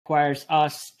requires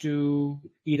us to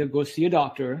either go see a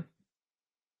doctor,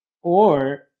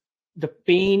 or the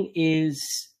pain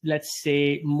is, let's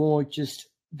say, more just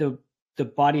the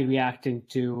body reacting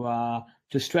to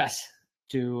stress,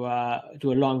 to a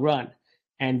long run,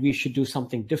 and we should do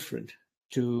something different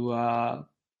to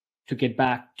get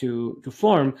back to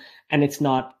form, and it's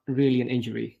not really an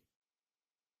injury.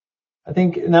 I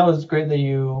think, and that was great that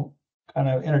you kind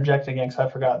of interject again, because I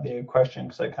forgot the question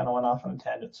because I kind of went off on a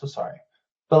tangent. So sorry,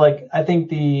 but like I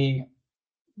think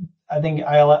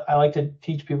I like to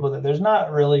teach people that there's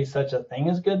not really such a thing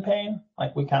as good pain.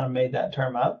 Like we kind of made that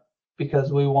term up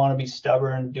because we want to be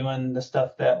stubborn doing the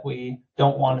stuff that we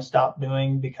don't want to stop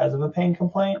doing because of a pain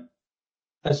complaint,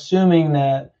 assuming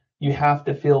that you have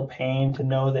to feel pain to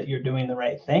know that you're doing the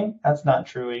right thing. That's not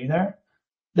true either.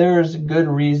 There's good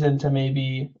reason to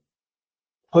maybe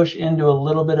push into a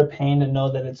little bit of pain to know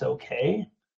that it's okay,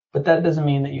 but that doesn't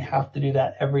mean that you have to do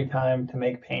that every time to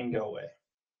make pain go away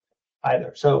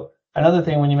either. So another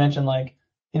thing, when you mentioned, like,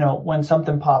 you know, when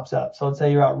something pops up, so let's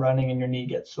say you're out running and your knee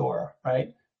gets sore,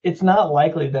 right? It's not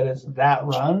likely that it's that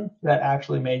run that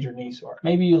actually made your knee sore.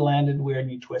 Maybe you landed weird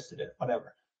and you twisted it,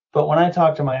 whatever. But when I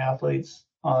talk to my athletes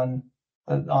on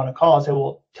a call, I say,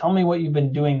 well, tell me what you've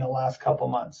been doing the last couple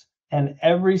months. And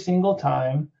every single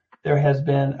time there has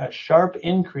been a sharp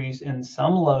increase in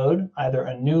some load, either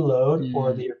a new load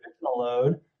or the original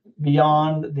load,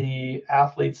 beyond the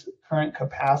athlete's current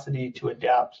capacity to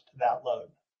adapt to that load.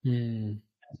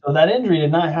 So that injury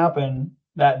did not happen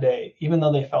that day, even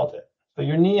though they felt it. So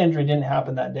your knee injury didn't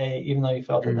happen that day, even though you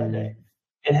felt it that day.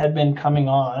 It had been coming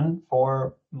on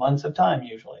for months of time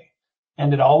usually.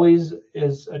 And it always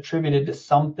is attributed to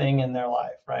something in their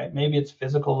life, right? Maybe it's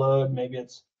physical load, maybe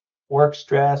it's work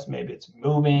stress, maybe it's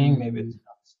moving, maybe it's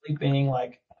not sleeping.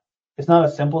 Like, it's not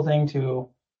a simple thing to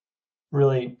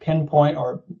really pinpoint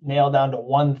or nail down to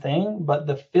one thing, but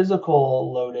the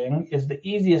physical loading is the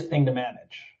easiest thing to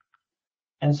manage.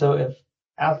 And so if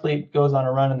athlete goes on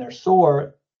a run and they're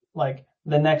sore, like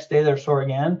the next day they're sore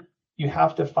again, you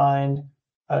have to find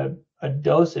a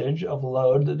dosage of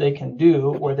load that they can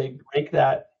do where they break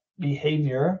that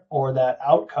behavior or that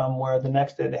outcome where the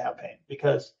next day they have pain,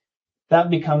 because that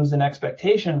becomes an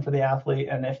expectation for the athlete.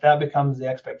 And if that becomes the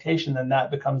expectation, then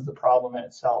that becomes the problem in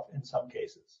itself in some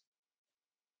cases.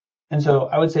 And so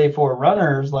I would say for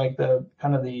runners, like the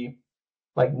kind of the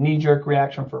like knee-jerk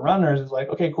reaction for runners is like,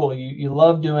 okay, cool. You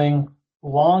love doing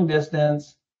long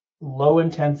distance, low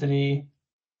intensity,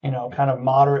 you know, kind of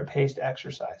moderate paced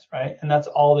exercise, right? And that's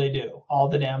all they do all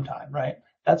the damn time, right?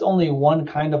 That's only one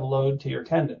kind of load to your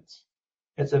tendons.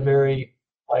 It's a very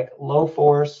like low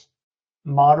force,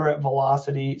 moderate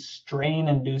velocity, strain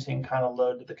inducing kind of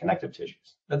load to the connective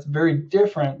tissues. That's very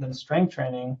different than strength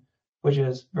training, which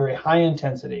is very high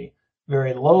intensity,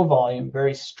 very low volume,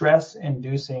 very stress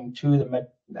inducing to the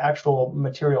actual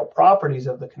material properties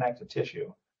of the connective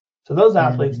tissue. So those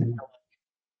athletes need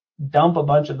to dump a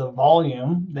bunch of the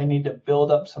volume. They need to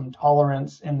build up some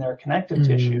tolerance in their connective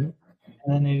tissue,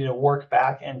 and then they need to work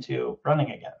back into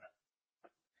running again.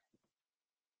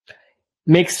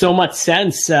 Makes so much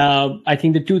sense. I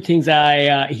think the two things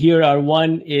I hear are,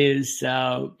 one is,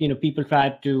 people try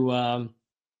to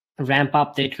ramp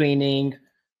up their training,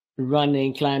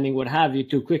 running, climbing, what have you,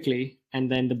 too quickly,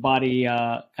 and then the body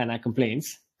kind of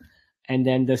complains. And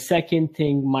then the second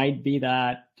thing might be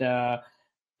that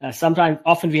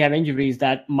often we have injuries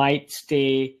that might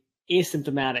stay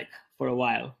asymptomatic for a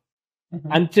while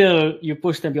until you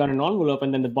push them beyond an envelope,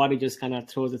 and then the body just kind of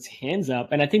throws its hands up.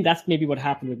 And I think that's maybe what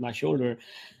happened with my shoulder.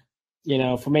 You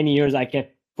know, for many years I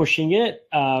kept pushing it,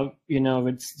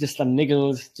 with just some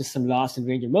niggles, just some loss in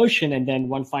range of motion. And then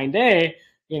one fine day,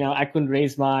 I couldn't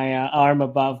raise my arm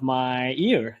above my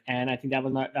ear. And I think that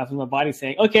was my body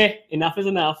saying, okay, enough is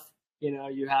enough.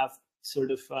 You have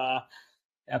sort of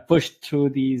pushed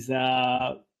through these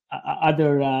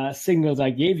other signals I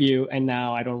gave you, and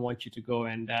now I don't want you to go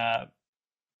and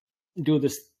do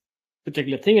this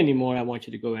particular thing anymore. I want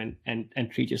you to go and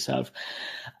treat yourself.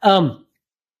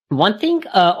 One thing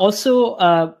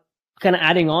also kind of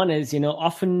adding on is,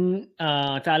 often,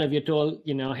 Tyler, we're told,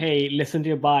 hey, listen to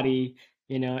your body.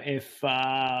 If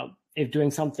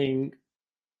doing something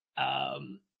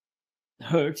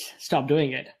hurts, stop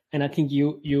doing it. And I think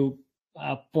you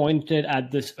pointed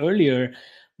at this earlier,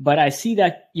 but I see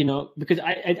that, because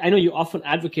I know you often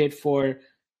advocate for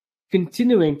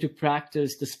continuing to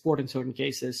practice the sport in certain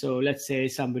cases. So let's say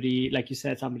somebody, like you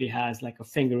said, somebody has like a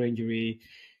finger injury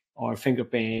or finger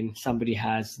pain, somebody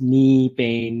has knee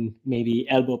pain, maybe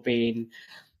elbow pain.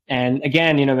 And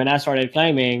again, when I started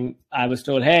climbing, I was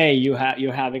told, hey,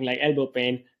 you're having like elbow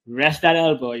pain, rest that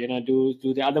elbow,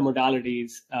 do the other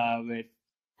modalities with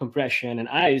compression and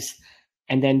ice,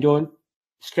 and then don't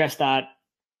stress that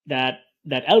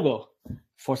elbow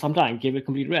for some time, give it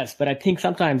complete rest. But I think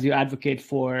sometimes you advocate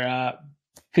for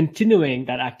continuing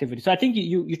that activity. So I think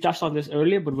you touched on this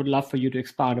earlier, but would love for you to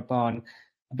expound upon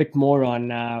a bit more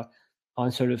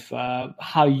on sort of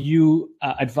how you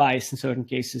advise in certain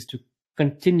cases to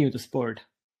continue the sport.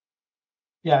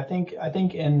 Yeah, I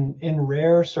think in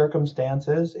rare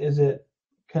circumstances,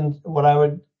 what I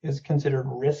would is considered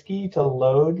risky to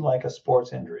load like a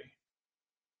sports injury.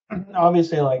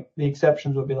 Obviously, like the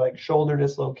exceptions would be like shoulder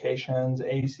dislocations,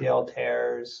 ACL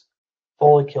tears,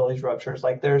 full Achilles ruptures.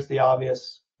 Like there's the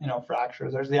obvious,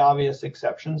 fractures. There's the obvious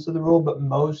exceptions to the rule, but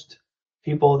most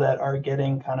people that are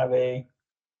getting kind of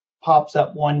pops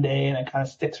up one day and it kind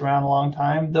of sticks around a long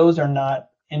time, those are not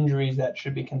injuries that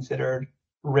should be considered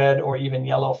red or even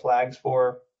yellow flags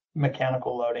for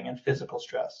mechanical loading and physical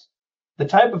stress. The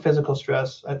type of physical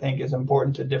stress, I think, is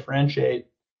important to differentiate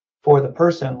for the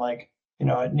person. Like,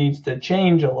 it needs to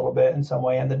change a little bit in some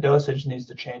way and the dosage needs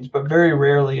to change, but very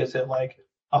rarely is it like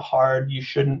a hard, you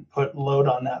shouldn't put load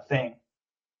on that thing.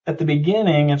 At the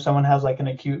beginning, if someone has like an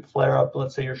acute flare up,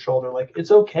 let's say your shoulder, like it's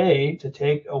okay to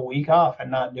take a week off and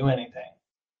not do anything.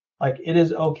 Like it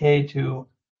is okay to,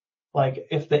 like,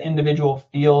 if the individual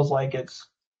feels like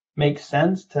makes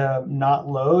sense to not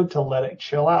load, to let it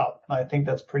chill out. I think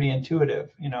that's pretty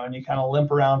intuitive, and you kind of limp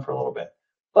around for a little bit.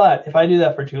 But if I do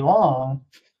that for too long,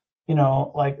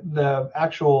 like the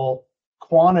actual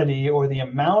quantity or the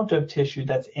amount of tissue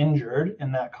that's injured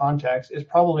in that context is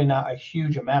probably not a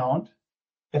huge amount.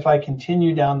 If I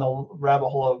continue down the rabbit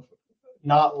hole of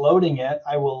not loading it,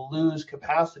 I will lose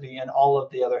capacity in all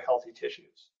of the other healthy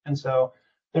tissues. And so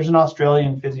there's an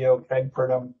Australian physio, Craig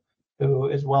Purdom, who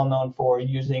is well known for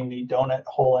using the donut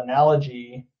hole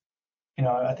analogy,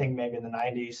 I think maybe in the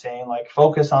 90s, saying like,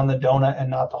 focus on the donut and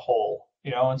not the hole,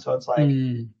 and so it's like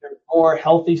there's more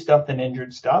healthy stuff than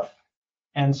injured stuff.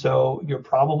 And so you're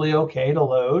probably okay to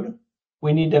load.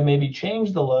 We need to maybe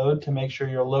change the load to make sure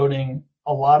you're loading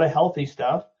a lot of healthy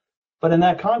stuff. But in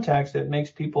that context, it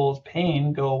makes people's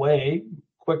pain go away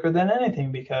quicker than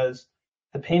anything, because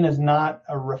the pain is not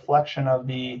a reflection of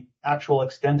the actual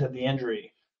extent of the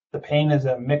injury. The pain is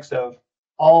a mix of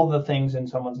all the things in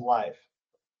someone's life.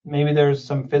 Maybe there's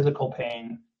some physical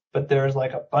pain, but there's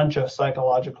like a bunch of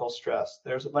psychological stress.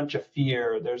 There's a bunch of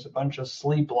fear. There's a bunch of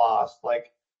sleep loss.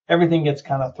 Like everything gets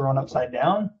kind of thrown upside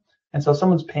down. And so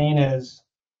someone's pain is,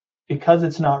 because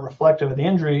it's not reflective of the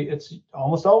injury, it's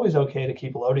almost always okay to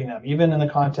keep loading them, even in the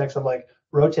context of like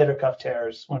rotator cuff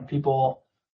tears.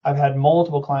 I've had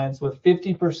multiple clients with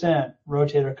 50%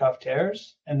 rotator cuff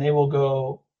tears, and they will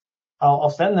go, I'll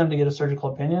send them to get a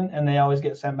surgical opinion, and they always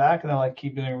get sent back, and they're like,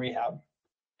 keep doing rehab.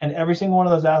 And every single one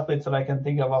of those athletes that I can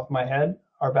think of off my head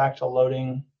are back to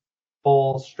loading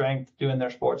full strength, doing their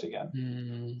sports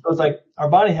again. So it's like our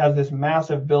body has this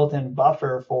massive built-in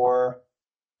buffer for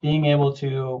being able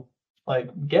to like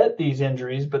get these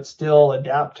injuries, but still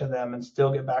adapt to them and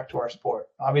still get back to our sport.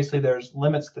 Obviously there's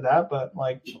limits to that, but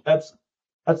like that's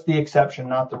the exception,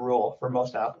 not the rule for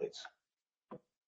most athletes.